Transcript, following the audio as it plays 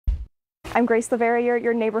I'm Grace Leverrier,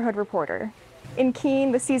 your neighborhood reporter. In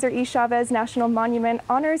Keene, the Cesar E. Chavez National Monument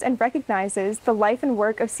honors and recognizes the life and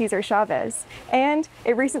work of Cesar Chavez, and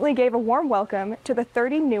it recently gave a warm welcome to the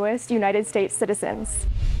 30 newest United States citizens.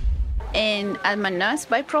 And I'm a nurse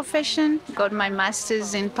by profession, got my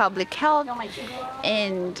master's in public health,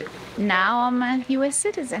 and now I'm a U.S.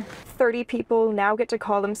 citizen. 30 people now get to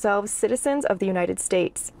call themselves citizens of the United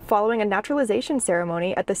States, following a naturalization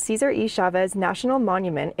ceremony at the Cesar E. Chavez National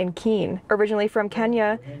Monument in Keene. Originally from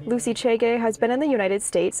Kenya, Lucy Chege has been in the United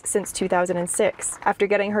States since 2006. After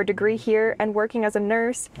getting her degree here and working as a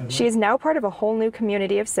nurse, she is now part of a whole new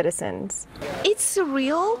community of citizens. It's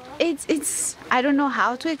surreal. It's I don't know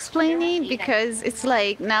how to explain it, because it's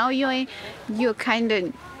like now you're kind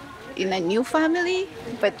of in a new family,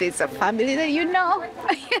 but it's a family that you know.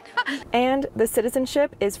 And the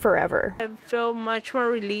citizenship is forever. I feel much more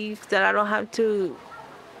relieved that I don't have to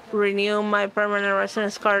renew my permanent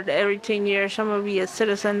residence card every 10 years. I'm going to be a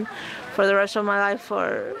citizen for the rest of my life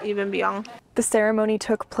or even beyond. The ceremony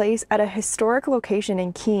took place at a historic location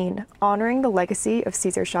in Keene, honoring the legacy of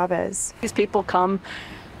Cesar Chavez. These people come,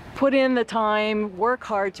 put in the time, work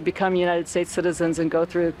hard to become United States citizens, and go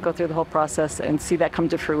through the whole process and see that come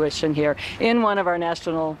to fruition here in one of our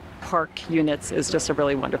national park units is just a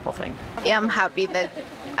really wonderful thing. Yeah, I'm happy that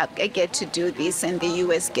I get to do this, and the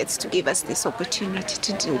U.S. gets to give us this opportunity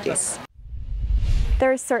to do this.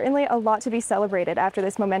 There is certainly a lot to be celebrated after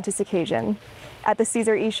this momentous occasion. At the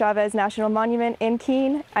Cesar E. Chavez National Monument in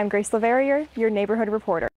Keene, I'm Grace Leverrier, your neighborhood reporter.